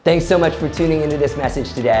Thanks so much for tuning into this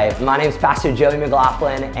message today. My name is Pastor Joey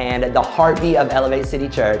McLaughlin, and the heartbeat of Elevate City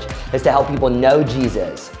Church is to help people know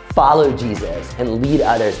Jesus, follow Jesus, and lead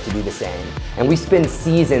others to do the same. And we spend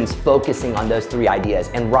seasons focusing on those three ideas.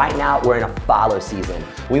 And right now, we're in a follow season.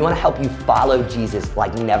 We want to help you follow Jesus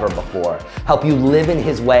like never before, help you live in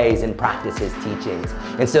his ways and practice his teachings.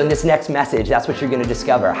 And so in this next message, that's what you're going to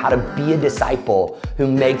discover, how to be a disciple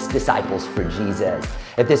who makes disciples for Jesus.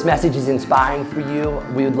 If this message is inspiring for you,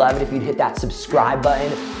 we would love it if you'd hit that subscribe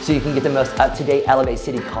button so you can get the most up-to-date Elevate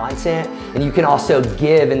City content. And you can also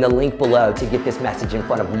give in the link below to get this message in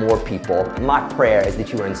front of more people. My prayer is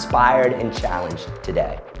that you are inspired and challenged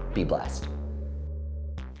today. Be blessed.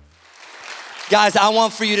 Guys, I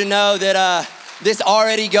want for you to know that this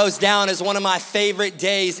already goes down as one of my favorite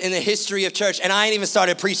days in the history of church. And I ain't even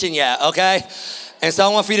started preaching yet, okay? And so I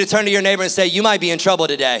want for you to turn to your neighbor and say, you might be in trouble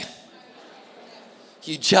today.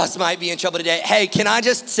 You just might be in trouble today. Hey, can I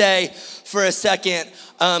just say for a second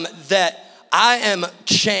that I am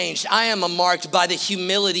changed. I am marked by the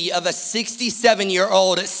humility of a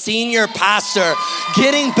 67-year-old senior pastor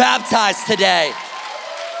getting baptized today.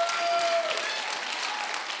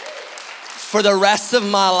 For the rest of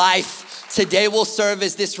my life, today will serve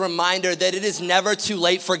as this reminder that it is never too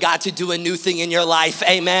late for God to do a new thing in your life,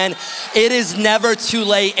 amen? It is never too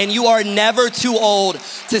late, and you are never too old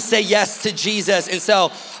to say yes to Jesus. And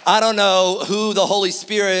so I don't know who the Holy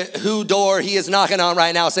Spirit, who door he is knocking on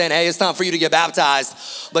right now saying, hey, it's time for you to get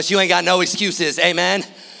baptized, but you ain't got no excuses, amen?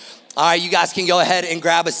 All right, you guys can go ahead and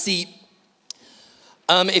grab a seat.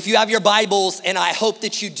 If you have your Bibles, and I hope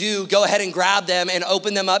that you do, go ahead and grab them and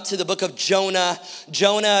open them up to the book of Jonah,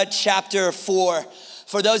 Jonah chapter 4.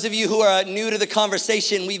 For those of you who are new to the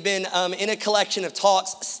conversation, we've been in a collection of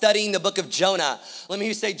talks studying the book of Jonah. Let me hear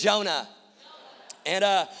you say Jonah. And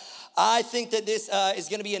I think that this is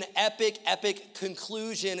gonna be an epic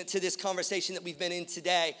conclusion to this conversation that we've been in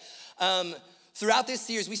today. Throughout this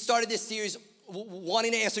series, we started this series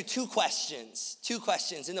wanting to answer two questions.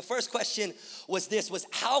 And the first question was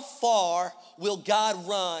how far will God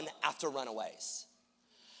run after runaways?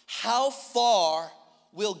 How far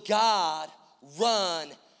will God run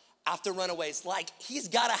after runaways? Like, he's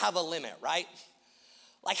gotta have a limit, right?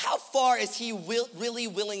 Like, how far is he really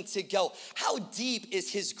willing to go? How deep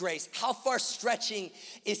is his grace? How far stretching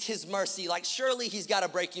is his mercy? Like, surely he's got a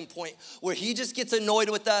breaking point where he just gets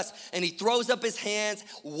annoyed with us and he throws up his hands,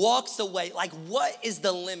 walks away. Like, what is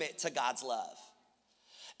the limit to God's love?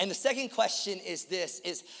 And the second question is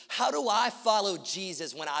how do I follow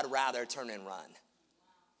Jesus when I'd rather turn and run?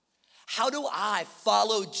 How do I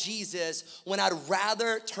follow Jesus when I'd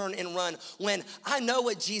rather turn and run? When I know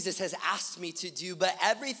what Jesus has asked me to do, but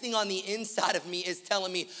everything on the inside of me is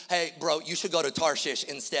telling me, hey, bro, you should go to Tarshish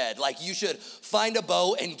instead. Like, you should find a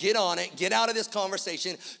boat and get on it, get out of this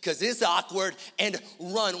conversation because it's awkward, and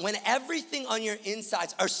run. When everything on your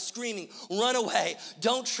insides are screaming, run away,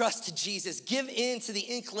 don't trust Jesus, give in to the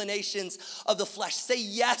inclinations of the flesh, say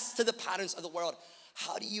yes to the patterns of the world.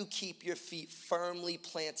 How do you keep your feet firmly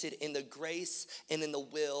planted in the grace and in the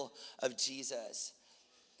will of Jesus?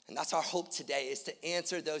 And that's our hope today, is to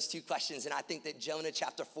answer those two questions. And I think that Jonah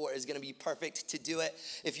chapter 4 is gonna be perfect to do it.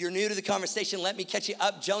 If you're new to the conversation, let me catch you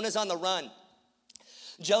up. Jonah's on the run.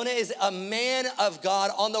 Jonah is a man of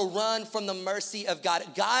God on the run from the mercy of God.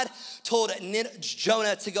 God told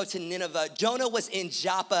Jonah to go to Nineveh. Jonah was in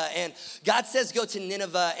Joppa, and God says go to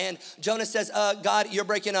Nineveh, and Jonah says, God, you're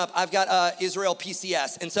breaking up. I've got Israel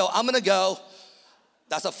PCS, and so I'm gonna go.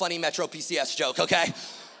 That's a funny Metro PCS joke, okay?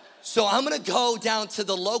 So I'm gonna go down to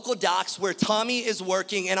the local docks where Tommy is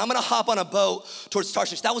working, and I'm gonna hop on a boat towards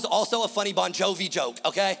Tarshish. That was also a funny Bon Jovi joke,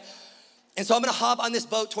 okay? And so I'm gonna hop on this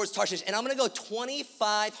boat towards Tarshish, and I'm gonna go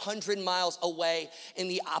 2,500 miles away in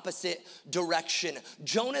the opposite direction.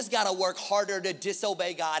 Jonah's gotta work harder to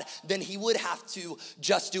disobey God than he would have to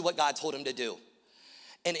just do what God told him to do.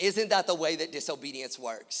 And isn't that the way that disobedience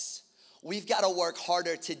works? We've gotta work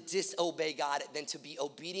harder to disobey God than to be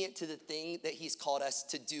obedient to the thing that he's called us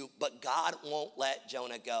to do, but God won't let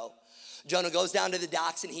Jonah go. Jonah goes down to the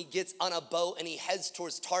docks and he gets on a boat and he heads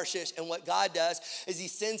towards Tarshish. And what God does is he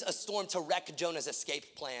sends a storm to wreck Jonah's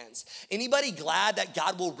escape plans. Anybody glad that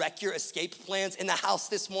God will wreck your escape plans in the house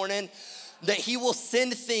this morning? That he will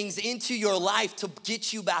send things into your life to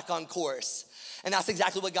get you back on course. And that's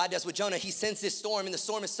exactly what God does with Jonah. He sends this storm, and the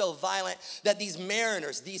storm is so violent that these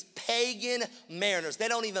mariners, these pagan mariners, they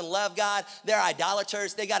don't even love God. They're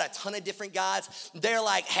idolaters. They got a ton of different gods. They're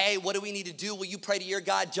like, hey, what do we need to do? Will you pray to your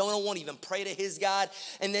God? Jonah won't even pray to his God.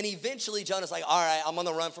 And then eventually Jonah's like, all right, I'm on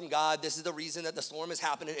the run from God. This is the reason that the storm is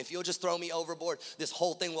happening. If you'll just throw me overboard, this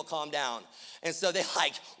whole thing will calm down. And so they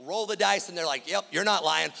like roll the dice, and they're like, yep, you're not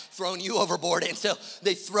lying, throwing you overboard. And so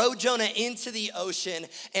they throw Jonah into the ocean,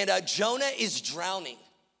 and Jonah is drowning,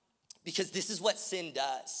 because this is what sin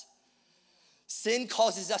does. Sin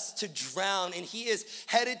causes us to drown, and he is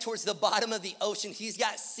headed towards the bottom of the ocean. He's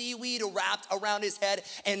got seaweed wrapped around his head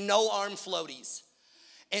and no arm floaties.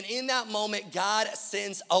 And in that moment, God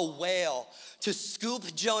sends a whale to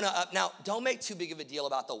scoop Jonah up. Now, don't make too big of a deal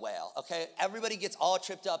about the whale, okay? Everybody gets all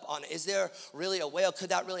tripped up on, is there really a whale?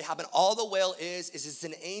 Could that really happen? All the whale is it's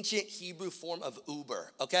an ancient Hebrew form of Uber,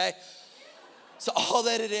 okay? So all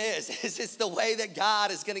that it is it's the way that God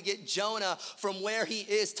is gonna get Jonah from where he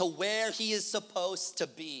is to where he is supposed to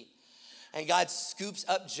be. And God scoops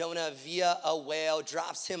up Jonah via a whale,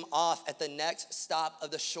 drops him off at the next stop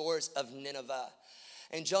of the shores of Nineveh.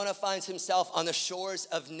 And Jonah finds himself on the shores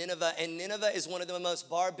of Nineveh. And Nineveh is one of the most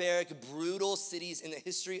barbaric, brutal cities in the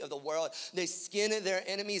history of the world. They skin their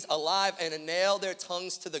enemies alive and nail their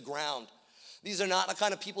tongues to the ground. These are not the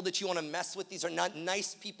kind of people that you want to mess with. These are not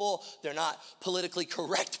nice people. They're not politically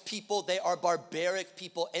correct people. They are barbaric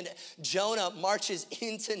people. And Jonah marches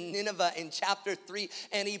into Nineveh in chapter 3,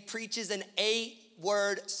 and he preaches an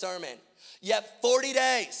 8-word sermon. Yet 40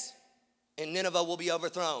 days, and Nineveh will be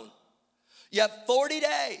overthrown. Yet 40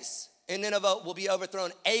 days, and Nineveh will be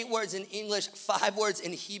overthrown. 8 words in English, 5 words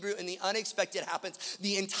in Hebrew, and the unexpected happens.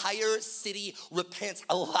 The entire city repents.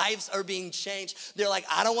 Lives are being changed. They're like,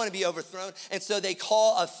 I don't want to be overthrown. And so they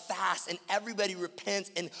call a fast, and everybody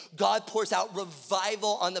repents, and God pours out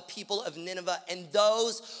revival on the people of Nineveh. And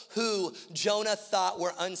those who Jonah thought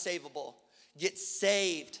were unsavable get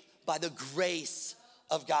saved by the grace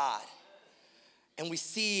of God. And we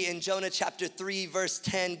see in Jonah chapter 3, verse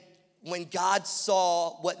 10, when God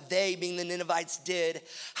saw what they, being the Ninevites, did,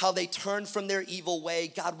 how they turned from their evil way,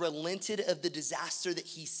 God relented of the disaster that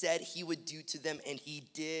he said he would do to them, and he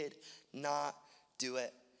did not do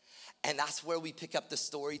it. And that's where we pick up the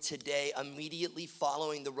story today, immediately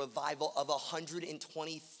following the revival of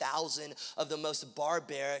 120,000 of the most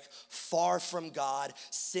barbaric, far from God,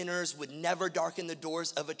 sinners, would never darken the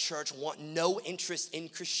doors of a church, want no interest in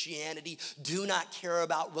Christianity, do not care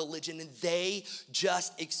about religion. And they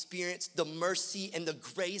just experienced the mercy and the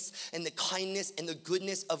grace and the kindness and the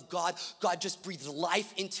goodness of God. God just breathed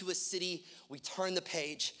life into a city. We turn the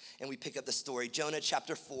page and we pick up the story. Jonah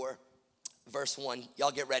chapter 4. Verse 1, y'all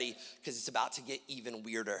get ready because it's about to get even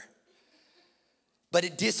weirder. But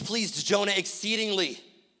it displeased Jonah exceedingly,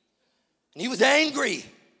 and he was angry.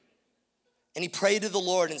 And he prayed to the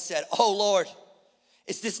Lord and said, oh Lord,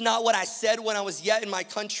 is this not what I said when I was yet in my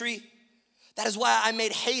country? That is why I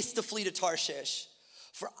made haste to flee to Tarshish.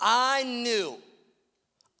 For I knew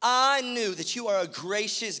that you are a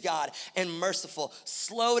gracious God and merciful,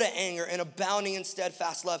 slow to anger and abounding in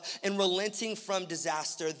steadfast love and relenting from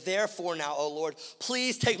disaster. Therefore now, O Lord,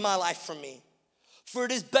 please take my life from me, for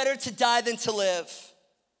it is better to die than to live.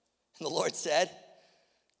 And the Lord said,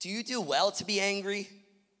 do you do well to be angry?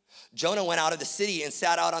 Jonah went out of the city and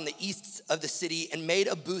sat out on the east of the city and made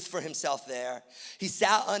a booth for himself there. He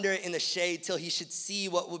sat under it in the shade till he should see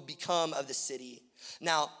what would become of the city.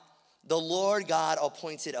 Now, the Lord God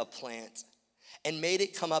appointed a plant and made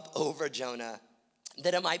it come up over Jonah,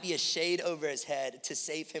 that it might be a shade over his head to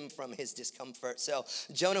save him from his discomfort. So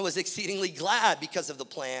Jonah was exceedingly glad because of the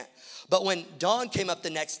plant. But when dawn came up the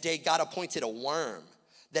next day, God appointed a worm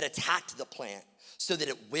that attacked the plant so that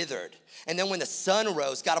it withered. And then when the sun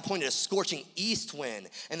rose, God appointed a scorching east wind,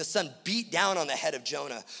 and the sun beat down on the head of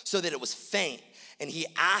Jonah so that it was faint. And he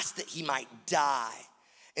asked that he might die,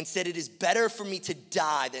 and said, it is better for me to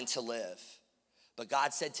die than to live. But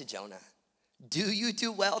God said to Jonah, do you do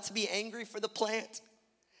well to be angry for the plant?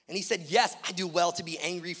 And he said, yes, I do well to be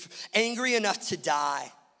angry enough to die.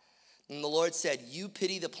 And the Lord said, you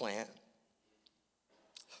pity the plant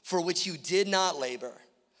for which you did not labor,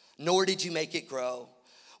 nor did you make it grow,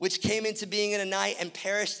 which came into being in a night and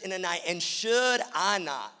perished in a night. And should I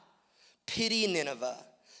not pity Nineveh,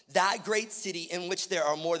 that great city in which there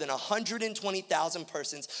are more than 120,000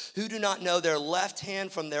 persons who do not know their left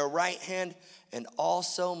hand from their right hand, and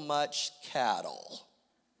also much cattle.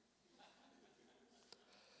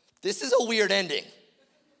 This is a weird ending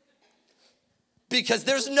because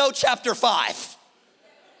there's no chapter 5.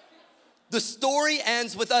 The story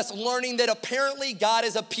ends with us learning that apparently God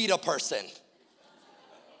is a PETA person.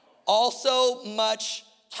 Also much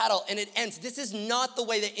cattle. And it ends. This is not the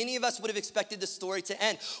way that any of us would have expected the story to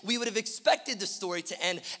end. We would have expected the story to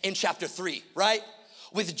end in chapter 3, right?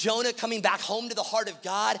 With Jonah coming back home to the heart of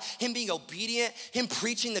God, him being obedient, him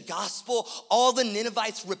preaching the gospel, all the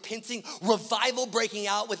Ninevites repenting, revival breaking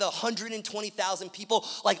out with 120,000 people.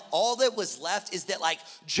 Like all that was left is that like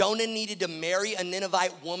Jonah needed to marry a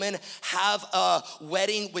Ninevite woman, have a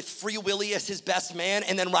wedding with Free Willy as his best man,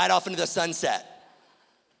 and then ride off into the sunset.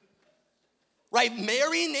 Right,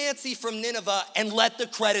 marry Nancy from Nineveh and let the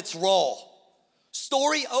credits roll.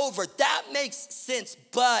 Story over, that makes sense,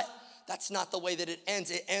 but that's not the way that it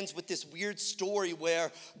ends. It ends with this weird story where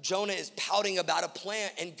Jonah is pouting about a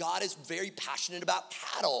plant and God is very passionate about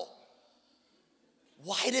cattle.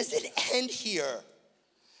 Why does it end here?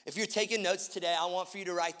 If you're taking notes today, I want for you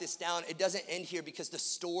to write this down. It doesn't end here because the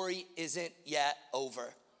story isn't yet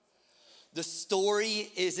over. The story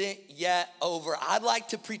isn't yet over. I'd like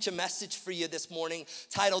to preach a message for you this morning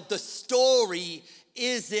titled, "The Story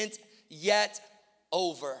Isn't Yet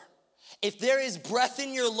Over." If there is breath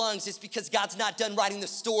in your lungs, it's because God's not done writing the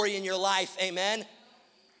story in your life, amen?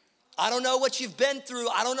 I don't know what you've been through.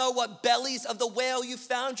 I don't know what bellies of the whale you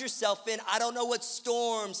found yourself in. I don't know what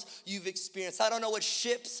storms you've experienced. I don't know what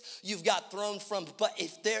ships you've got thrown from. But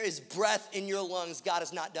if there is breath in your lungs, God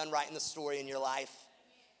is not done writing the story in your life.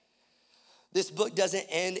 This book doesn't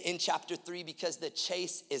end in chapter 3 because the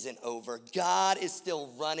chase isn't over. God is still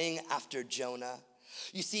running after Jonah.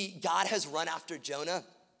 You see, God has run after Jonah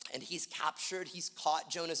and he's caught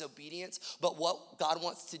Jonah's obedience. But what God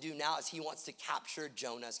wants to do now is he wants to capture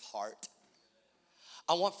Jonah's heart.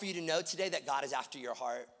 I want for you to know today that God is after your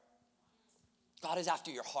heart. God is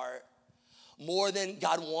after your heart. More than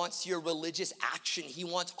God wants your religious action, he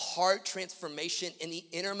wants heart transformation in the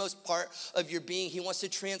innermost part of your being. He wants to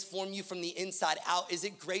transform you from the inside out. Is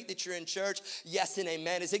it great that you're in church? Yes and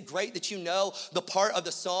amen. Is it great that you know the part of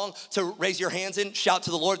the song to raise your hands in, shout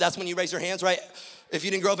to the Lord? That's when you raise your hands, right? If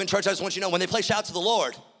you didn't grow up in church, I just want you to know when they play shout to the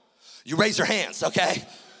Lord, you raise your hands, okay?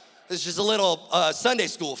 It's just a little Sunday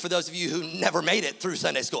school for those of you who never made it through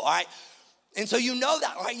Sunday school, all right? And so you know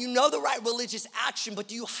that, right? You know the right religious action, but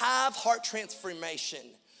do you have heart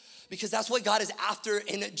transformation? Because that's what God is after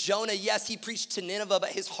in Jonah. Yes, he preached to Nineveh, but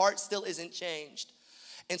his heart still isn't changed.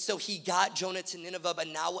 And so he got Jonah to Nineveh, but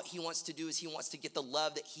now what he wants to do is he wants to get the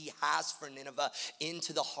love that he has for Nineveh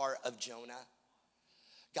into the heart of Jonah.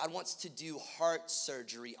 God wants to do heart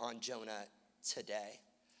surgery on Jonah today.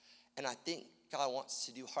 And I think God wants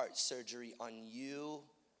to do heart surgery on you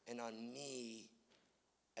and on me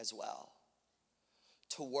as well.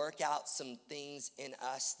 To work out some things in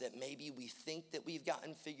us that maybe we think that we've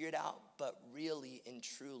gotten figured out, but really and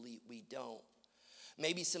truly we don't.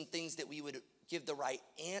 Maybe some things that we would give the right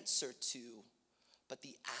answer to, but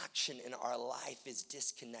the action in our life is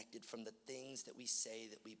disconnected from the things that we say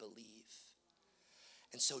that we believe.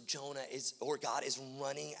 And so God is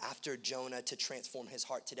running after Jonah to transform his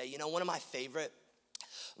heart today. You know, one of my favorite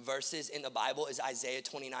verses in the Bible is Isaiah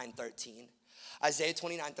 29:13. Isaiah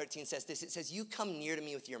 29:13 says this. It says, "You come near to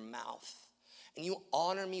me with your mouth and you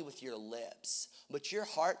honor me with your lips, but your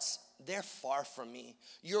hearts, they're far from me.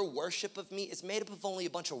 Your worship of me is made up of only a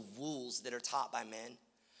bunch of rules that are taught by men.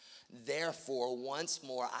 Therefore, once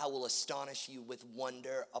more, I will astonish you with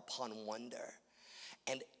wonder upon wonder."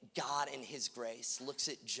 And God in his grace looks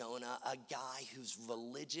at Jonah, a guy who's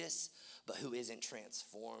religious, but who isn't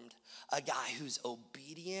transformed, a guy who's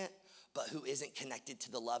obedient, but who isn't connected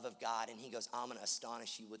to the love of God. And he goes, "I'm gonna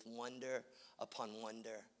astonish you with wonder upon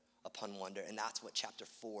wonder upon wonder." And that's what chapter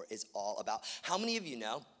 4 is all about. How many of you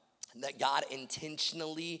know that God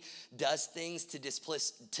intentionally does things to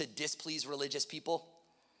displease religious people?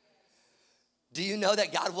 Do you know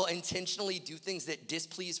that God will intentionally do things that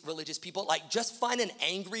displease religious people? Like, just find an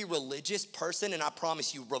angry religious person and I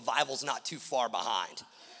promise you, revival's not too far behind.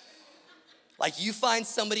 Like, you find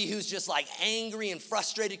somebody who's just like angry and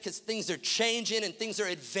frustrated because things are changing and things are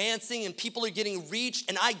advancing and people are getting reached,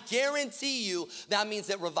 and I guarantee you that means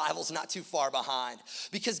that revival's not too far behind.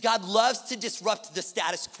 Because God loves to disrupt the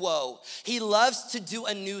status quo. He loves to do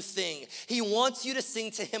a new thing. He wants you to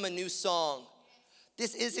sing to him a new song.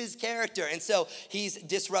 This is his character. And so he's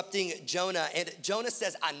disrupting Jonah. And Jonah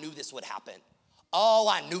says, "I knew this would happen. Oh,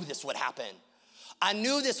 I knew this would happen. I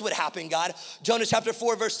knew this would happen, God." Jonah chapter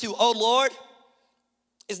 4, verse 2. "Oh, Lord,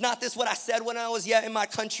 is not this what I said when I was yet in my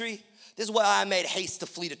country? This is why I made haste to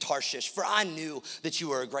flee to Tarshish. For I knew that you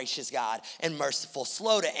were a gracious God and merciful,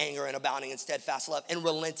 slow to anger and abounding in steadfast love and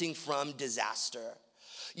relenting from disaster."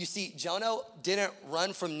 You see, Jonah didn't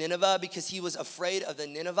run from Nineveh because he was afraid of the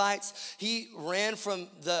Ninevites. He ran from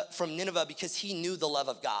Nineveh because he knew the love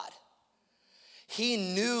of God. He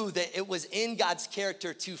knew that it was in God's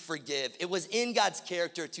character to forgive. It was in God's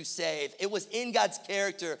character to save. It was in God's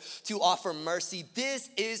character to offer mercy. This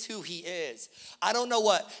is who he is. I don't know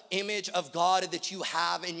what image of God that you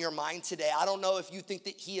have in your mind today. I don't know if you think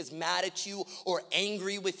that he is mad at you or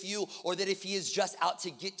angry with you, or that if he is just out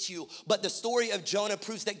to get you. But the story of Jonah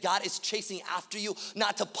proves that God is chasing after you,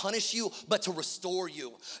 not to punish you, but to restore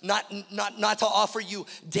you. Not to offer you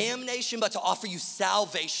damnation, but to offer you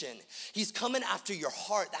salvation. He's coming after your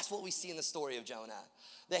heart. That's what we see in the story of Jonah.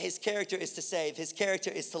 That his character is to save, his character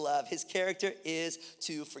is to love, his character is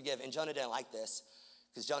to forgive. And Jonah didn't like this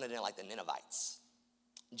because Jonah didn't like the Ninevites.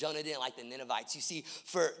 Jonah didn't like the Ninevites. You see,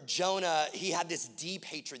 for Jonah, he had this deep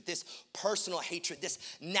hatred, this personal hatred, this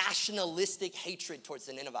nationalistic hatred towards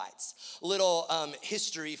the Ninevites. Little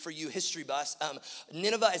history for you history buffs.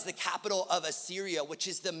 Nineveh is the capital of Assyria, which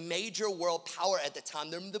is the major world power at the time.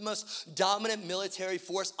 They're the most dominant military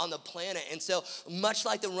force on the planet. And so much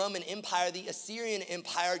like the Roman Empire, the Assyrian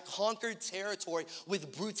Empire conquered territory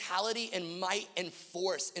with brutality and might and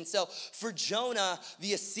force. And so for Jonah,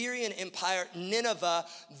 the Assyrian Empire, Nineveh,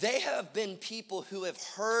 they have been people who have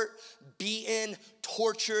hurt, beaten,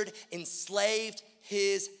 tortured, enslaved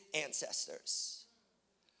his ancestors.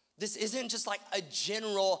 This isn't just like a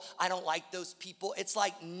general, I don't like those people. It's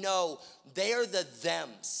like, no, they are the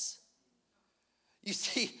thems. You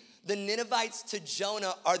see, the Ninevites to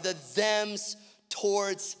Jonah are the thems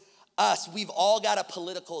towards us. We've all got a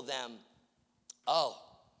political them. Oh,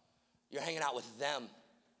 you're hanging out with them.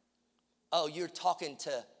 Oh, you're talking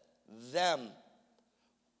to them.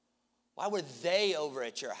 Why were they over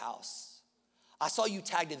at your house? I saw you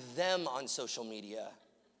tagged them on social media.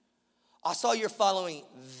 I saw you're following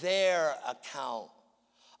their account.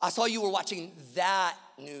 I saw you were watching that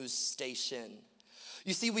news station.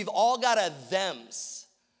 You see, we've all got a thems.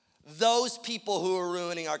 Those people who are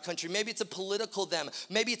ruining our country. Maybe it's a political them.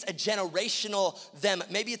 Maybe it's a generational them.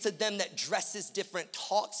 Maybe it's a them that dresses different,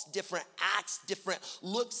 talks different, acts different,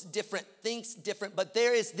 looks different, thinks different. But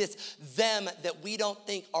there is this them that we don't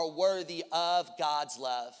think are worthy of God's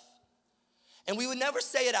love. And we would never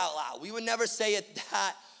say it out loud. We would never say it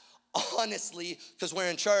that honestly, because we're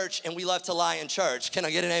in church and we love to lie in church. Can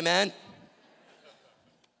I get an amen?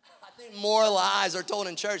 More lies are told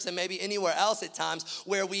in church than maybe anywhere else at times,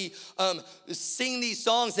 where we sing these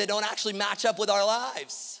songs that don't actually match up with our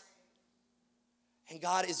lives. And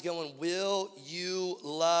God is going, will you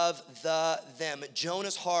love them?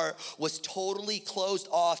 Jonah's heart was totally closed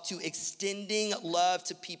off to extending love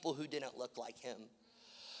to people who didn't look like him.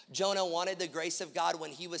 Jonah wanted the grace of God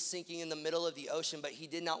when he was sinking in the middle of the ocean, but he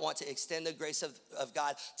did not want to extend the grace of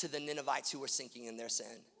God to the Ninevites who were sinking in their sin.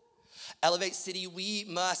 Elevate City, we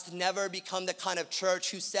must never become the kind of church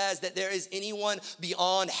who says that there is anyone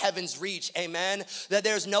beyond heaven's reach, amen? That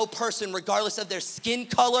there's no person, regardless of their skin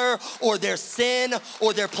color or their sin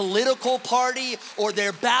or their political party or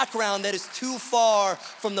their background, that is too far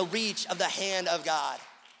from the reach of the hand of God.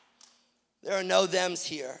 There are no thems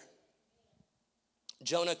here.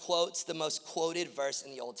 Jonah quotes the most quoted verse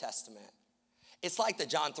in the Old Testament. It's like the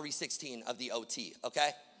John 3:16 of the OT,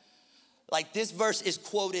 okay? Like this verse is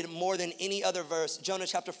quoted more than any other verse. Jonah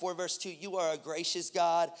chapter 4, verse 2, you are a gracious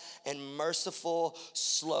God and merciful,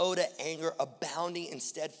 slow to anger, abounding in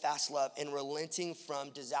steadfast love, and relenting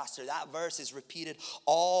from disaster. That verse is repeated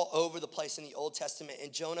all over the place in the Old Testament,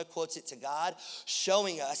 and Jonah quotes it to God,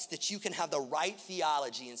 showing us that you can have the right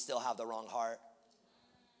theology and still have the wrong heart.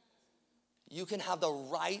 You can have the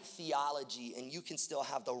right theology and you can still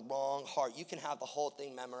have the wrong heart. You can have the whole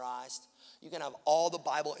thing memorized. You can have all the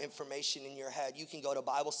Bible information in your head. You can go to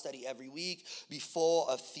Bible study every week, be full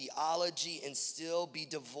of theology, and still be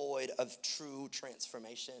devoid of true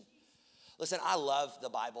transformation. Listen, I love the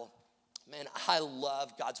Bible. Man, I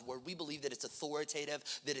love God's word. We believe that it's authoritative,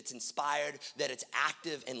 that it's inspired, that it's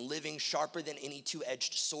active and living, sharper than any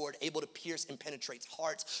two-edged sword, able to pierce and penetrate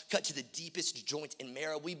hearts, cut to the deepest joint and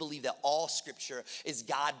marrow. We believe that all scripture is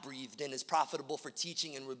God-breathed and is profitable for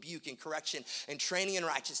teaching and rebuke and correction and training in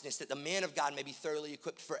righteousness, that the man of God may be thoroughly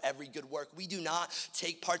equipped for every good work. We do not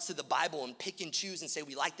take parts of the Bible and pick and choose and say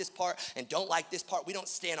we like this part and don't like this part. We don't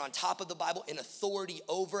stand on top of the Bible in authority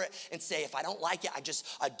over it and say if I don't like it,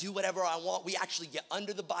 I do whatever I want. We actually get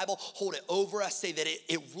under the Bible, hold it over us, say that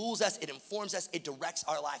it rules us, it informs us, it directs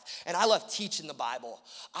our life. And I love teaching the Bible.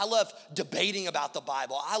 I love debating about the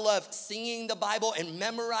Bible. I love singing the Bible and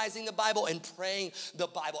memorizing the Bible and praying the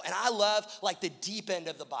Bible. And I love like the deep end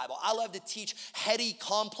of the Bible. I love to teach heady,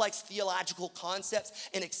 complex theological concepts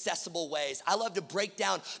in accessible ways. I love to break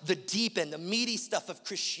down the deep end, the meaty stuff of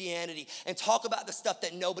Christianity and talk about the stuff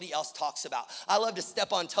that nobody else talks about. I love to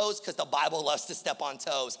step on toes because the Bible loves to step on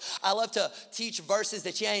toes. I love love to teach verses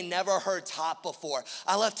that you ain't never heard taught before.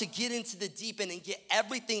 I love to get into the deep end and get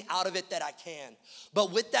everything out of it that I can.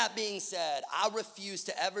 But with that being said, I refuse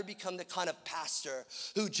to ever become the kind of pastor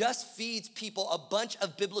who just feeds people a bunch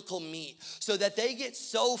of biblical meat so that they get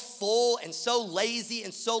so full and so lazy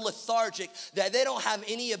and so lethargic that they don't have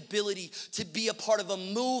any ability to be a part of a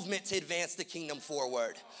movement to advance the kingdom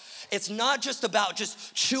forward. It's not just about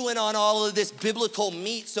just chewing on all of this biblical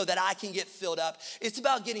meat so that I can get filled up. It's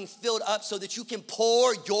about getting filled up so that you can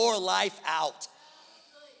pour your life out.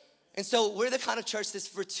 And so we're the kind of church that's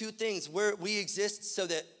for two things. We exist so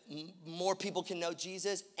that more people can know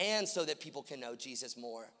Jesus and so that people can know Jesus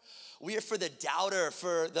more. We are for the doubter,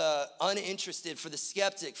 for the uninterested, for the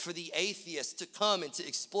skeptic, for the atheist to come and to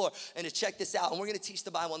explore and to check this out. And we're gonna teach the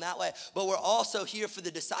Bible in that way. But we're also here for the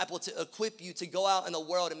disciple to equip you to go out in the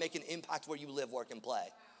world and make an impact where you live, work, and play.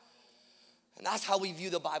 And that's how we view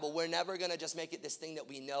the Bible. We're never gonna just make it this thing that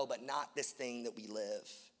we know, but not this thing that we live.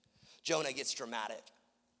 Jonah gets dramatic.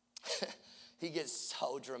 He gets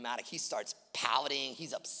so dramatic. He starts pouting,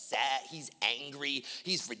 he's upset, he's angry,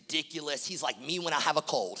 he's ridiculous. He's like me when I have a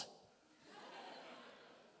cold.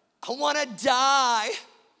 I wanna die.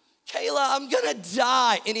 Kayla, I'm gonna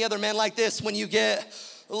die. Any other men like this when you get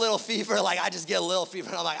a little fever? Like I just get a little fever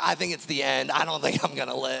and I'm like, I think it's the end. I don't think I'm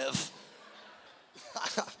gonna live.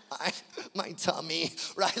 my tummy,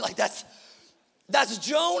 right? Like that's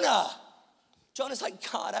Jonah. Jonah's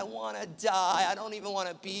like, God, I wanna die. I don't even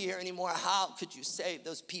wanna be here anymore. How could you save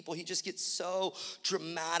those people? He just gets so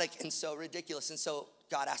dramatic and so ridiculous. And so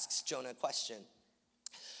God asks Jonah a question.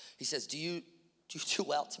 He says, do you do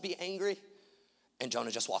well to be angry? And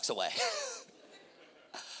Jonah just walks away.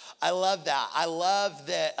 I love that. I love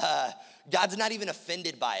that God's not even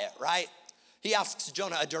offended by it, right? He asks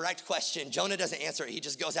Jonah a direct question. Jonah doesn't answer it. He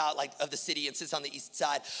just goes out like of the city and sits on the east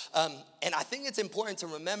side. And I think it's important to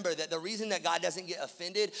remember that the reason that God doesn't get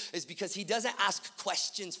offended is because he doesn't ask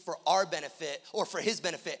questions for our benefit or for his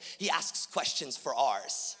benefit. He asks questions for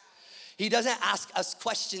ours. He doesn't ask us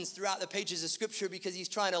questions throughout the pages of scripture because he's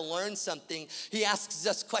trying to learn something. He asks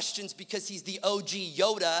us questions because he's the OG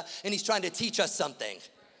Yoda and he's trying to teach us something.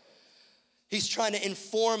 He's trying to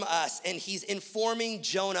inform us, and he's informing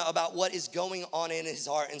Jonah about what is going on in his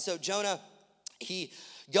heart. And so Jonah, he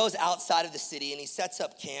goes outside of the city and he sets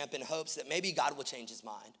up camp in hopes that maybe God will change his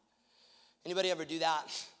mind. Anybody ever do that?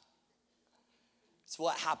 It's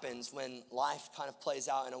what happens when life kind of plays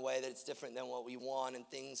out in a way that it's different than what we want, and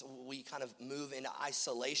we kind of move into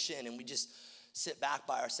isolation and we just sit back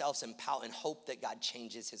by ourselves and pout and hope that God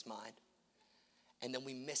changes his mind. And then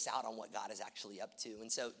we miss out on what God is actually up to.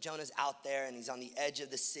 And so Jonah's out there and he's on the edge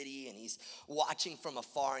of the city and he's watching from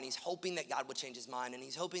afar and he's hoping that God will change his mind, and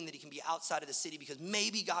he's hoping that he can be outside of the city because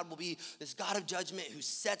maybe God will be this God of judgment who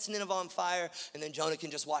sets Nineveh on fire, and then Jonah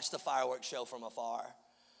can just watch the fireworks show from afar.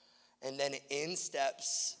 And then in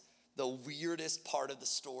steps the weirdest part of the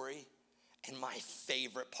story and my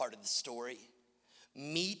favorite part of the story.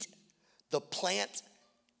 Meet the plant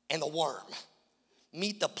and the worm.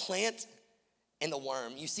 Meet the plant and the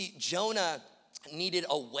worm. You see, Jonah needed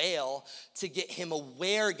a whale to get him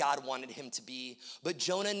where God wanted him to be, but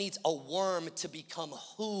Jonah needs a worm to become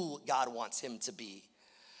who God wants him to be.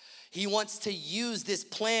 He wants to use this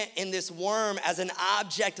plant and this worm as an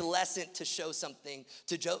object lesson to show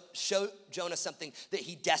Jonah something that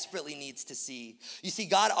he desperately needs to see. You see,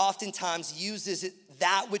 God oftentimes uses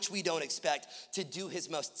that which we don't expect to do his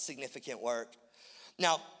most significant work.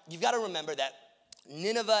 Now, you've got to remember that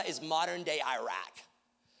Nineveh is modern day Iraq.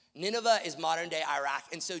 Nineveh is modern day Iraq.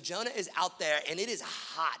 And so Jonah is out there and it is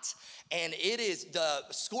hot. And it is the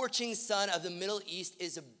scorching sun of the Middle East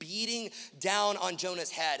is beating down on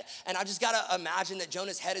Jonah's head. And I just gotta imagine that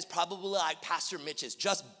Jonah's head is probably like Pastor Mitch's,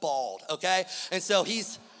 just bald, okay? And so he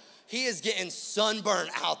is getting sunburned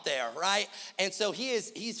out there, right? And so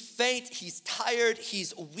he's faint, he's tired,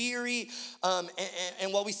 he's weary.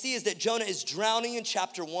 And what we see is that Jonah is drowning in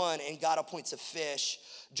chapter 1 and God appoints a fish.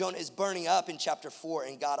 Jonah is burning up in chapter 4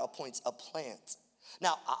 and God appoints a plant.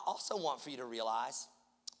 Now, I also want for you to realize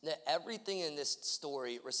that everything in this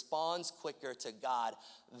story responds quicker to God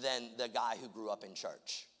than the guy who grew up in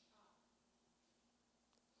church.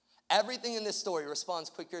 Everything in this story responds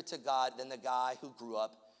quicker to God than the guy who grew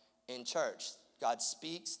up in church. God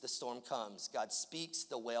speaks, the storm comes. God speaks,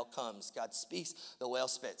 the whale comes. God speaks, the whale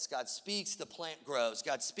spits. God speaks, the plant grows.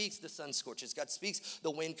 God speaks, the sun scorches. God speaks, the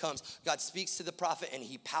wind comes. God speaks to the prophet and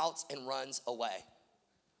he pouts and runs away.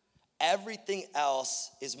 Everything else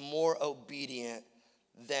is more obedient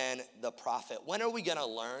than the prophet. When are we gonna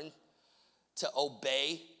learn to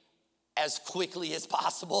obey as quickly as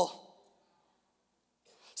possible?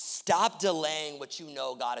 Stop delaying what you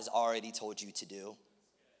know God has already told you to do.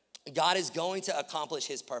 God is going to accomplish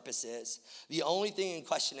his purposes. The only thing in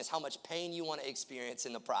question is how much pain you want to experience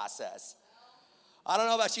in the process. I don't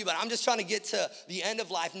know about you, but I'm just trying to get to the end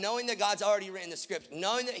of life, knowing that God's already written the script,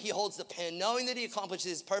 knowing that he holds the pen, knowing that he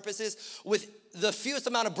accomplishes his purposes with the fewest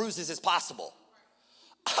amount of bruises as possible.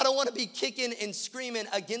 I don't want to be kicking and screaming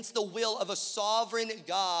against the will of a sovereign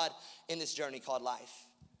God in this journey called life.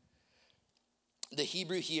 The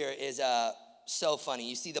Hebrew here is so funny.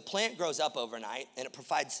 You see, the plant grows up overnight and it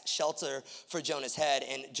provides shelter for Jonah's head.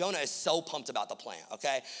 And Jonah is so pumped about the plant,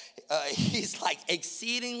 okay? He's like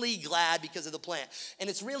exceedingly glad because of the plant. And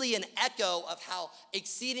it's really an echo of how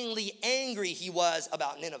exceedingly angry he was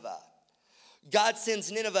about Nineveh. God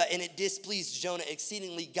sends Nineveh and it displeased Jonah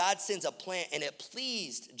exceedingly. God sends a plant and it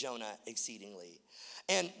pleased Jonah exceedingly.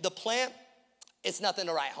 And the plant, it's nothing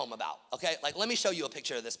to write home about, okay? Like, let me show you a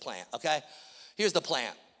picture of this plant, okay? Here's the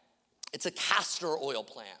plant. It's a castor oil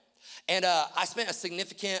plant. And I spent a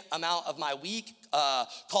significant amount of my week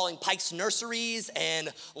calling Pike's Nurseries and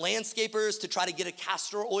landscapers to try to get a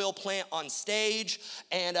castor oil plant on stage.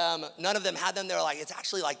 And none of them had them. They're like, it's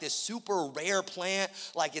actually like this super rare plant.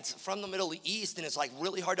 Like, it's from the Middle East and it's like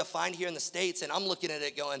really hard to find here in the States. And I'm looking at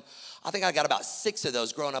it going, I think I got about 6 of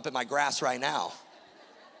those growing up in my grass right now.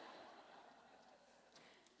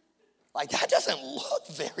 Like, that doesn't look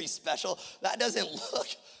very special. That doesn't look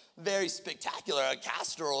very spectacular, a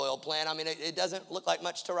castor oil plant. I mean, it doesn't look like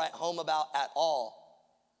much to write home about at all.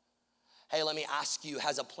 Hey, let me ask you,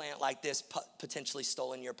 has a plant like this potentially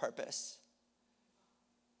stolen your purpose?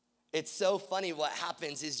 It's so funny. What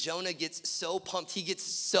happens is Jonah gets so pumped. He gets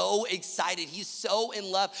so excited. He's so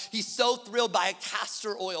in love. He's so thrilled by a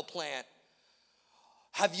castor oil plant.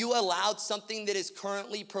 Have you allowed something that is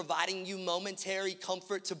currently providing you momentary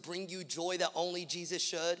comfort to bring you joy that only Jesus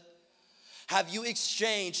should? Have you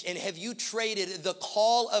exchanged and have you traded the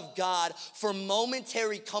call of God for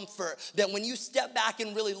momentary comfort that when you step back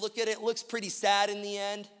and really look at it, looks pretty sad in the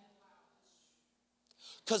end?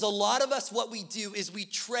 Because a lot of us, what we do is we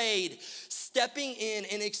trade stepping in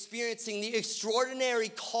and experiencing the extraordinary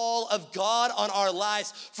call of God on our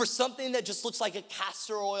lives for something that just looks like a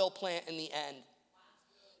castor oil plant in the end.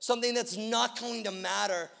 Something that's not going to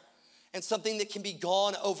matter and something that can be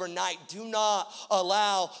gone overnight. Do not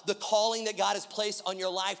allow the calling that God has placed on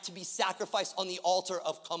your life to be sacrificed on the altar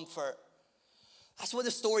of comfort. That's what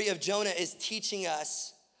the story of Jonah is teaching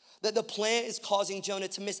us, that the plant is causing Jonah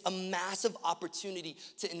to miss a massive opportunity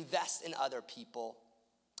to invest in other people.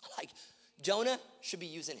 Like, Jonah should be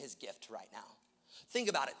using his gift right now. Think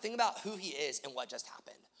about it. Think about who he is and what just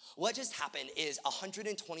happened. What just happened is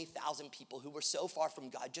 120,000 people who were so far from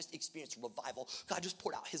God just experienced revival. God just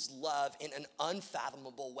poured out his love in an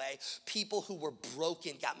unfathomable way. People who were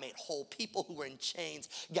broken got made whole. People who were in chains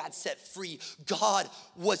got set free. God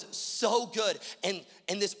was so good. And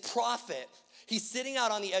this prophet, he's sitting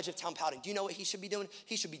out on the edge of town pouting. Do you know what he should be doing?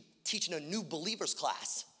 He should be teaching a new believers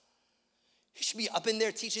class. He should be up in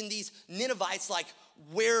there teaching these Ninevites like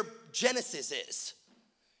where Genesis is.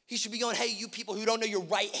 He should be going, hey, you people who don't know your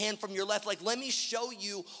right hand from your left, like, let me show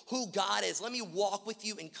you who God is. Let me walk with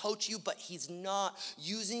you and coach you, but he's not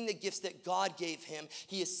using the gifts that God gave him.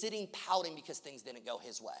 He is sitting pouting because things didn't go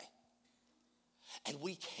his way. And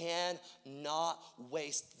we cannot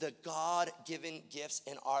waste the God-given gifts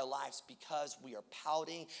in our lives because we are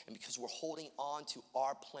pouting and because we're holding on to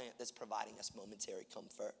our plant that's providing us momentary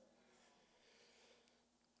comfort.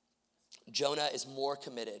 Jonah is more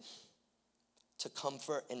committed to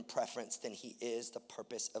comfort and preference than he is the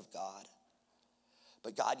purpose of God.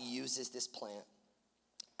 But God uses this plant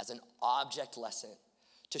as an object lesson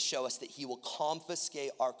to show us that he will confiscate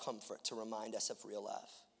our comfort to remind us of real love.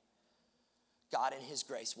 God in his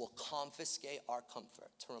grace will confiscate our comfort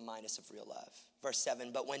to remind us of real love. Verse 7,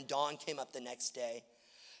 but when dawn came up the next day,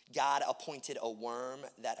 God appointed a worm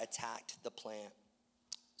that attacked the plant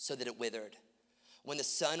so that it withered. When the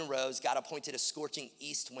sun rose, God appointed a scorching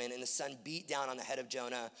east wind, and the sun beat down on the head of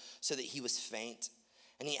Jonah so that he was faint.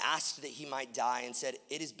 And he asked that he might die and said,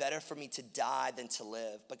 it is better for me to die than to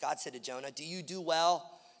live. But God said to Jonah, do you do well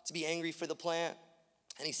to be angry for the plant?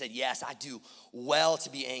 And he said, yes, I do well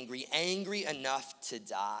to be angry enough to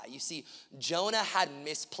die. You see, Jonah had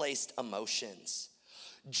misplaced emotions.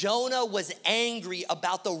 Jonah was angry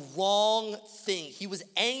about the wrong thing. He was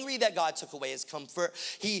angry that God took away his comfort.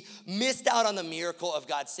 He missed out on the miracle of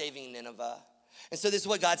God saving Nineveh. And so this is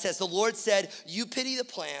what God says. The Lord said, you pity the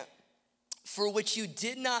plant for which you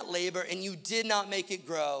did not labor and you did not make it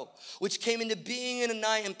grow, which came into being in a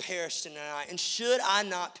night and perished in a night. And should I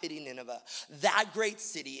not pity Nineveh, that great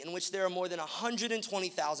city in which there are more than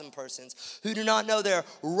 120,000 persons who do not know their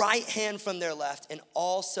right hand from their left, and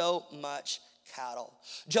also much cattle.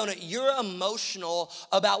 Jonah, you're emotional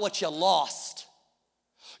about what you lost.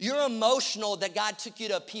 You're emotional that God took you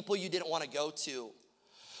to people you didn't want to go to.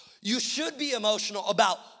 You should be emotional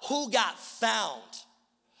about who got found.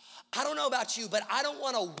 I don't know about you, but I don't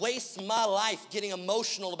want to waste my life getting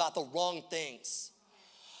emotional about the wrong things.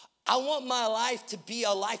 I want my life to be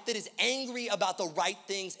a life that is angry about the right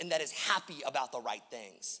things and that is happy about the right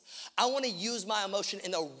things. I want to use my emotion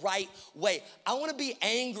in the right way. I want to be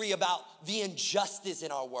angry about the injustice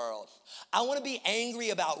in our world. I want to be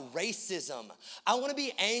angry about racism. I want to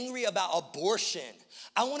be angry about abortion.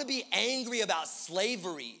 I want to be angry about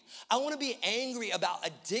slavery. I want to be angry about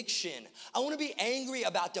addiction. I want to be angry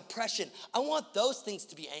about depression. I want those things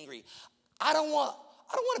to be angry. I don't want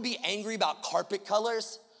to be angry about carpet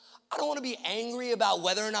colors. I don't want to be angry about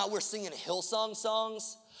whether or not we're singing Hillsong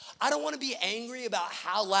songs. I don't want to be angry about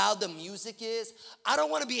how loud the music is. I don't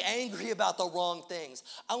want to be angry about the wrong things.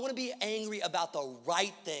 I want to be angry about the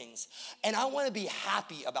right things. And I want to be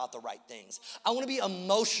happy about the right things. I want to be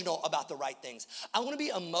emotional about the right things. I want to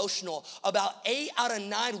be emotional about 8 out of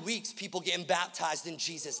 9 weeks people getting baptized in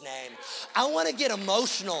Jesus' name. I want to get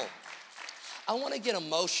emotional. I want to get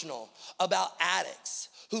emotional about addicts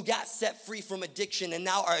who got set free from addiction and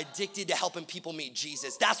now are addicted to helping people meet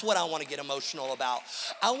Jesus. That's what I want to get emotional about.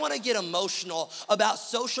 I want to get emotional about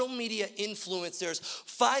social media influencers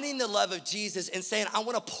finding the love of Jesus and saying, I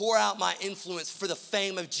want to pour out my influence for the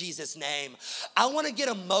fame of Jesus' name. I want to get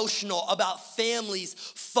emotional about families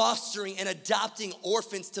fostering and adopting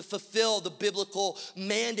orphans to fulfill the biblical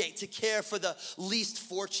mandate to care for the least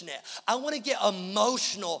fortunate. I want to get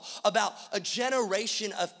emotional about a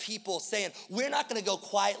generation of people saying, we're not going to go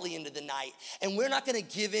quietly into the night, and we're not going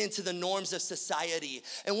to give in to the norms of society,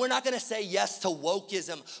 and we're not going to say yes to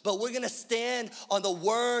wokeism, but we're going to stand on the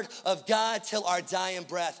word of God till our dying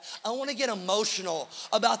breath. I want to get emotional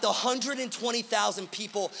about the 120,000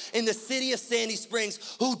 people in the city of Sandy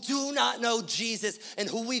Springs who do not know Jesus and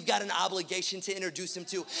who we've got an obligation to introduce him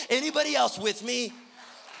to. Anybody else with me?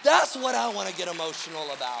 That's what I want to get emotional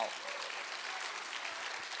about.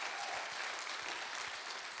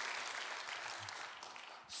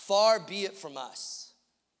 Far be it from us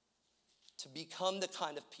to become the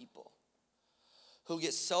kind of people who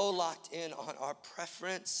get so locked in on our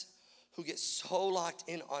preference, who get so locked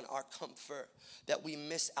in on our comfort that we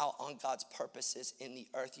miss out on God's purposes in the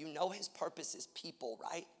earth. You know his purpose is people,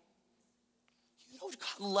 right? You know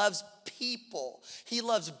God loves people. He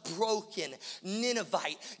loves broken,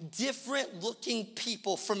 Ninevite, different looking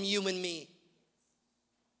people from you and me.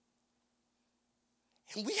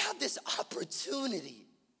 And we have this opportunity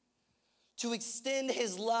to extend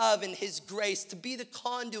his love and his grace, to be the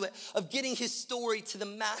conduit of getting his story to the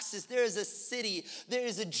masses. There is a city, there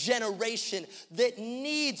is a generation that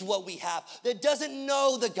needs what we have, that doesn't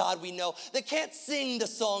know the God we know, that can't sing the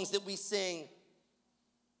songs that we sing.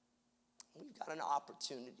 We've got an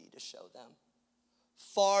opportunity to show them.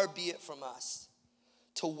 Far be it from us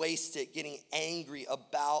to waste it getting angry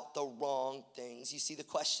about the wrong things. You see, the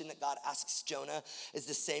question that God asks Jonah is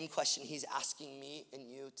the same question he's asking me and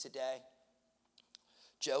you today.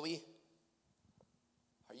 Joey,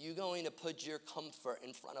 are you going to put your comfort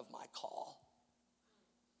in front of my call?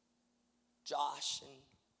 Josh and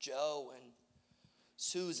Joe and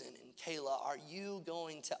Susan and Kayla, are you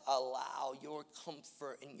going to allow your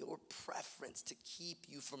comfort and your preference to keep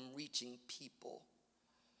you from reaching people?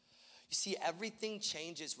 You see, everything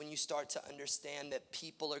changes when you start to understand that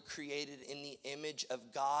people are created in the image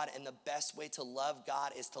of God, and the best way to love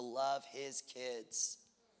God is to love his kids.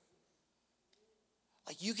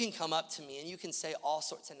 Like, you can come up to me and you can say all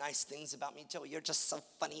sorts of nice things about me. Joey, you're just so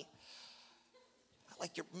funny. I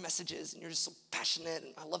like your messages and you're just so passionate,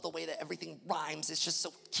 and I love the way that everything rhymes. It's just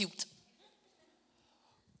so cute.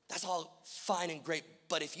 That's all fine and great,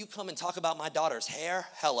 but if you come and talk about my daughter's hair,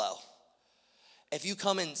 hello. If you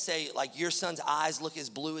come and say, like, your son's eyes look as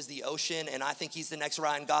blue as the ocean and I think he's the next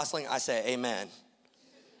Ryan Gosling, I say amen.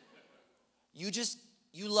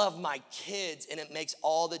 You love my kids, and it makes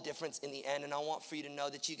all the difference in the end. And I want for you to know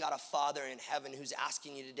that you got a Father in heaven who's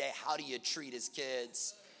asking you today, how do you treat his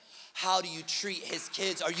kids? How do you treat his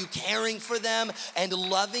kids? Are you caring for them and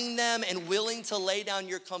loving them and willing to lay down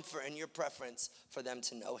your comfort and your preference for them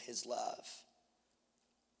to know his love?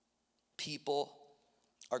 People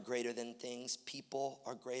are greater than things. People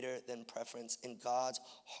are greater than preference, and God's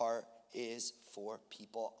heart is for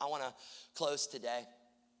people. I want to close today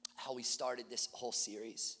how we started this whole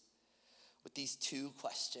series with these two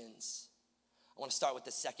questions. I want to start with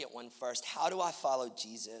the second one first. How do I follow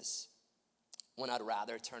Jesus when I'd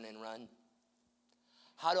rather turn and run?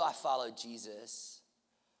 How do I follow Jesus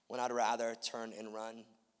when I'd rather turn and run?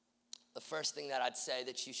 The first thing that I'd say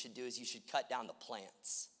that you should do is you should cut down the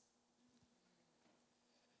plants.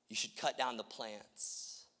 You should cut down the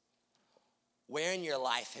plants. Where in your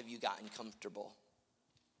life have you gotten comfortable?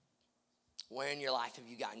 Where in your life have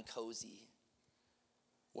you gotten cozy?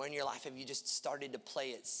 Where in your life have you just started to play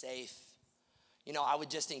it safe? You know, I would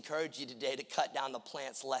just encourage you today to cut down the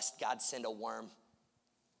plants lest God send a worm.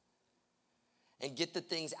 And get the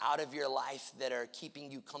things out of your life that are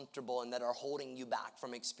keeping you comfortable and that are holding you back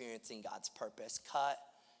from experiencing God's purpose. Cut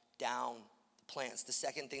down the plants. The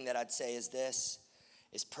second thing that I'd say is this,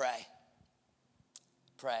 is pray.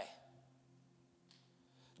 Pray.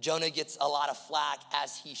 Jonah gets a lot of flack,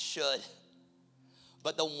 as he should.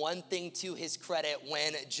 But the one thing to his credit,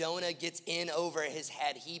 when Jonah gets in over his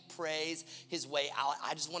head, he prays his way out.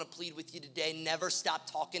 I just want to plead with you today, never stop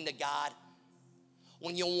talking to God.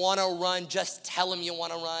 When you want to run, just tell him you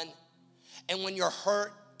want to run. And when you're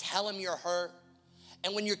hurt, tell him you're hurt.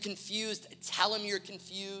 And when you're confused, tell him you're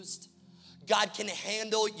confused. God can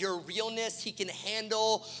handle your realness. He can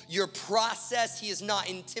handle your process. He is not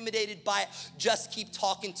intimidated by it. Just keep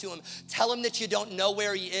talking to him. Tell him that you don't know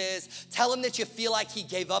where he is. Tell him that you feel like he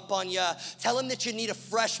gave up on you. Tell him that you need a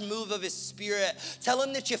fresh move of his spirit. Tell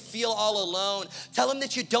him that you feel all alone. Tell him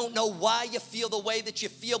that you don't know why you feel the way that you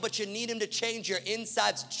feel, but you need him to change your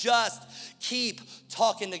insides. Just keep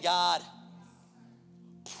talking to God.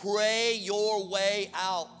 Pray your way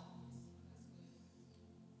out.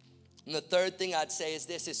 And the third thing I'd say is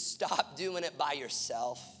this, is stop doing it by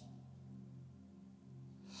yourself.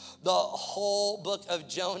 The whole book of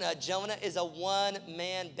Jonah is a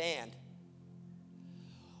one-man band.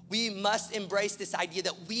 We must embrace this idea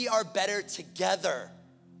that we are better together.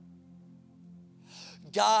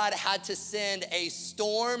 God had to send a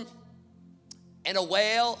storm and a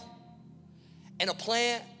whale and a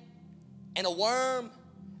plant and a worm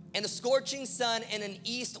and a scorching sun and an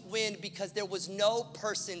east wind, because there was no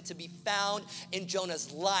person to be found in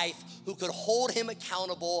Jonah's life who could hold him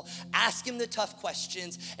accountable, ask him the tough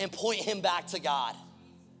questions, and point him back to God.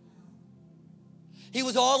 He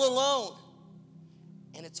was all alone.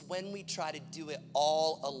 And it's when we try to do it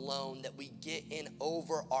all alone that we get in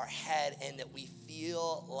over our head and that we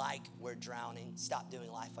feel like we're drowning. Stop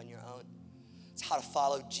doing life on your own. It's how to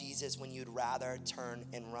follow Jesus when you'd rather turn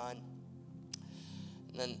and run.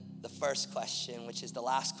 And then the first question, which is the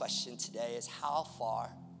last question today, is how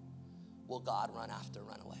far will God run after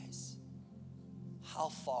runaways? How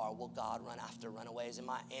far will God run after runaways? And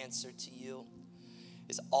my answer to you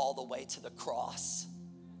is all the way to the cross.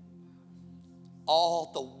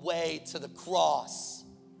 All the way to the cross.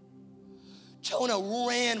 Jonah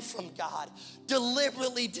ran from God,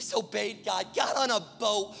 deliberately disobeyed God, got on a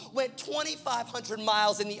boat, went 2,500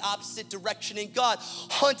 miles in the opposite direction, and God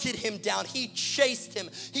hunted him down. He chased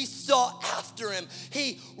him. He sought after him.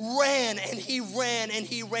 He ran and he ran and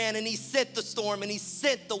he ran, and he sent the storm and he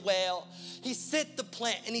sent the whale. He sent the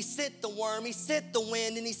plant and he sent the worm. He sent the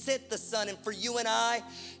wind and he sent the sun. And for you and I,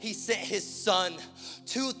 he sent his son.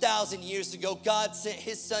 2,000 years ago, God sent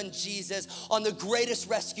his son Jesus on the greatest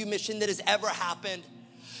rescue mission that has ever happened.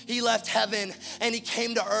 He left heaven and he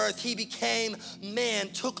came to earth. He became man,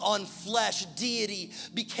 took on flesh. Deity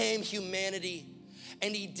became humanity.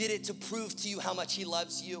 And he did it to prove to you how much he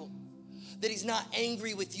loves you. That he's not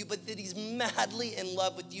angry with you, but that he's madly in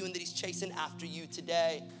love with you and that he's chasing after you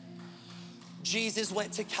today. Jesus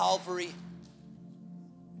went to Calvary.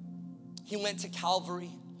 He went to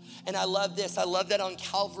Calvary. And I love this. I love that on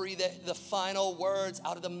Calvary that the final words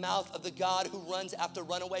out of the mouth of the God who runs after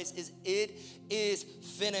runaways is, "It is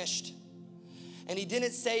finished." And he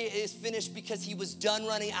didn't say it is finished because he was done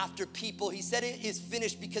running after people. He said it is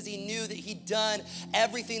finished because he knew that he'd done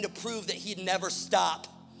everything to prove that he'd never stop.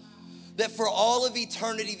 That for all of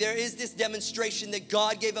eternity, there is this demonstration that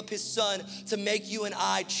God gave up his son to make you and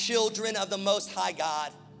I children of the Most High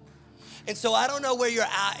God. And so I don't know where you're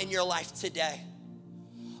at in your life today.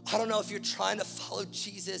 I don't know if you're trying to follow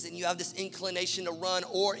Jesus and you have this inclination to run,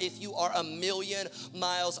 or if you are a million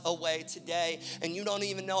miles away today and you don't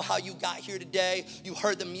even know how you got here today. You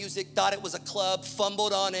heard the music, thought it was a club,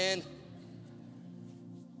 fumbled on in.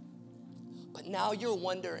 But now you're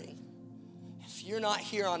wondering, if you're not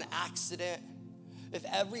here on accident, if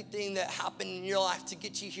everything that happened in your life to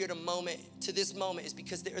get you here to this moment is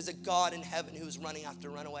because there is a God in heaven who's running after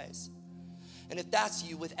runaways. And if that's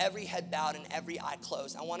you, with every head bowed and every eye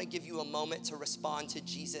closed, I want to give you a moment to respond to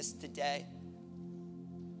Jesus today.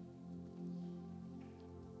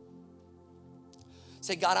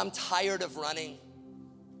 Say, God, I'm tired of running.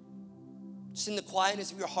 Just in the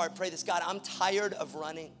quietness of your heart, pray this. God, I'm tired of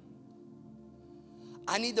running.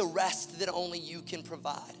 I need the rest that only you can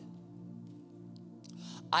provide.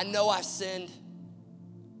 I know I've sinned,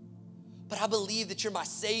 but I believe that you're my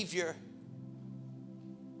Savior.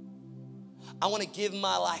 I want to give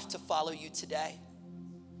my life to follow you today.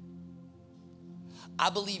 I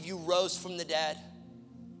believe you rose from the dead,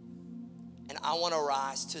 and I want to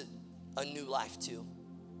rise to a new life too.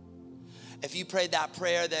 If you prayed that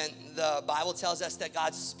prayer, then the Bible tells us that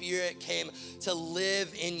God's Spirit came to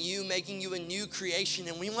live in you, making you a new creation.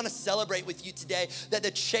 And we want to celebrate with you today that the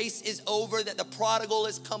chase is over, that the prodigal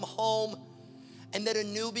has come home, and that a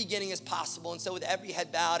new beginning is possible. And so with every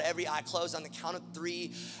head bowed, every eye closed, on the count of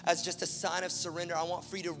 3, as just a sign of surrender, I want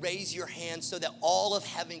for you to raise your hand so that all of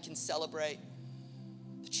heaven can celebrate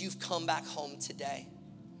that you've come back home today.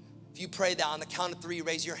 If you prayed that, on the count of 3,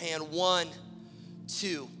 raise your hand. 1,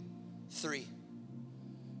 2, 3.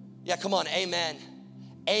 Yeah, come on, amen.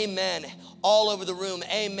 Amen. All over the room,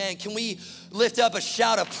 amen. Can we lift up a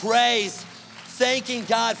shout of praise, thanking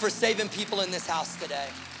God for saving people in this house today?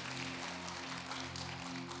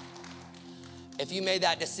 If you made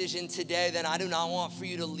that decision today, then I do not want for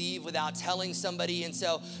you to leave without telling somebody. And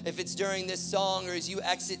so if it's during this song or as you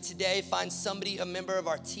exit today, find somebody, a member of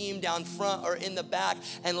our team down front or in the back,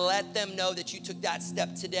 and let them know that you took that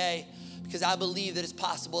step today. Because I believe that it's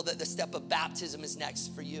possible that the step of baptism is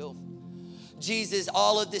next for you. Jesus,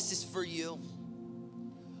 all of this is for you.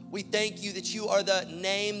 We thank you that you are the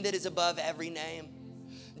name that is above every name.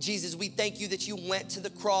 Jesus, we thank you that you went to the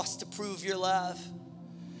cross to prove your love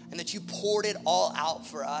and that you poured it all out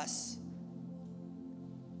for us.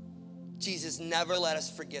 Jesus, never let us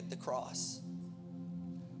forget the cross.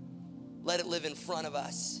 Let it live in front of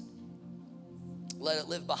us. Let it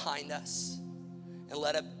live behind us. And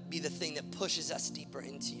let it be the thing that pushes us deeper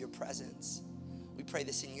into your presence. We pray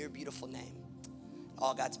this in your beautiful name.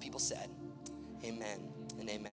 All God's people said, amen and amen.